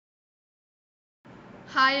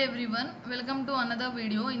Hi everyone, welcome to another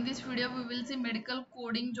video. In this video, we will see medical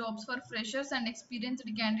coding jobs for freshers and experienced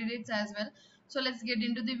candidates as well. So let's get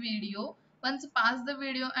into the video. Once pause the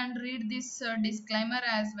video and read this disclaimer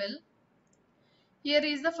as well. Here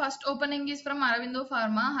is the first opening is from Aravindo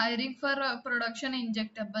Pharma, hiring for production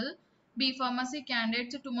injectable B pharmacy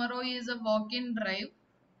candidates. Tomorrow is a walk-in drive.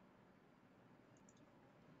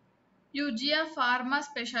 Eugia Pharma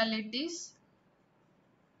Specialties.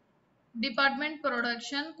 Department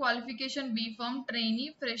production qualification B Farm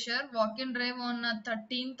trainee fresher walk-in drive on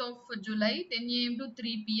 13th of July 10 a.m. to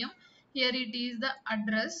 3 p.m. Here it is the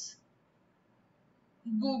address,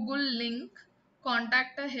 Google link,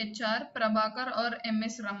 contact HR Prabhakar or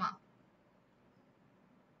MS Rama.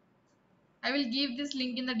 I will give this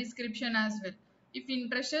link in the description as well. If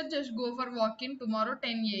interested, just go for walk-in tomorrow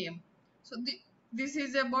 10 a.m. So this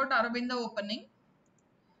is about Arabinda opening.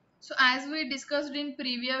 So as we discussed in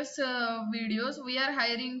previous videos, we are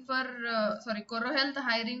hiring for Coro Health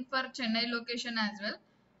hiring for Chennai location as well.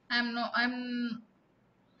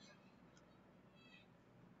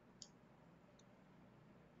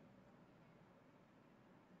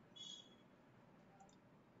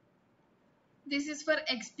 This is for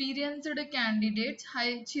experienced candidates.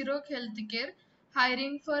 Chirok Healthcare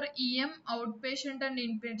hiring for EM outpatient and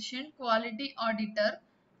inpatient quality auditor.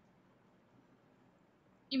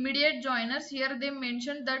 Immediate joiners, here they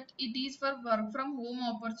mentioned that it is for work from home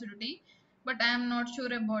opportunity, but I am not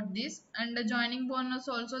sure about this, and the joining bonus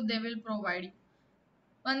also they will provide you.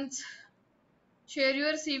 Once share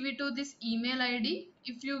your CV to this email ID.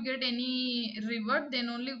 If you get any reward, then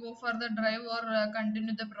only go for the drive or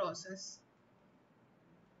continue the process.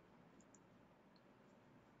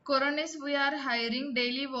 Coronis, we are hiring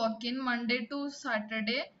daily walk-in Monday to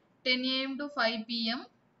Saturday 10 a.m. to 5 p.m.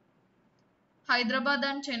 Hyderabad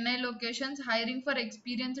and Chennai locations hiring for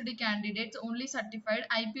experienced candidates only certified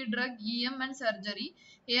IP drug, EM and surgery,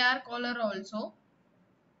 AR caller also.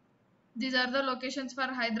 These are the locations for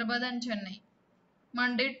Hyderabad and Chennai.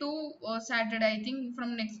 Monday to Saturday, I think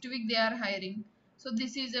from next week they are hiring. So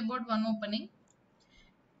this is about one opening.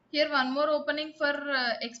 Here one more opening for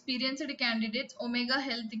experienced candidates. Omega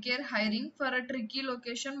Healthcare hiring for a tricky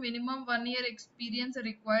location. Minimum 1 year experience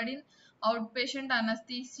required in outpatient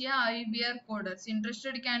anesthesia IVR coders.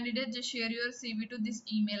 Interested candidates, just share your CV to this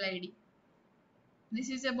email ID. This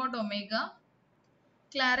is about Omega.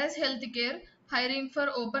 Claris Healthcare hiring for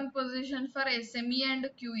open position for SME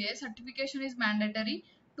and QA. Certification is mandatory.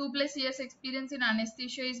 2+ years experience in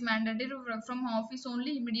anesthesia is mandatory. Work from office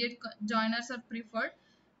only. Immediate joiners are preferred.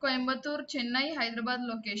 Coimbatore, Chennai, Hyderabad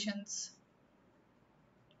locations.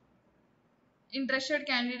 Interested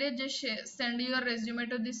candidate, just send your resume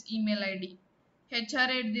to this email ID,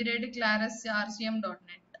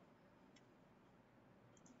 hr@clarisrcm.net.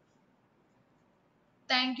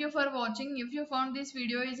 Thank you for watching. If you found this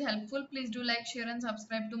video is helpful, please do like, share and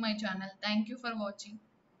subscribe to my channel. Thank you for watching.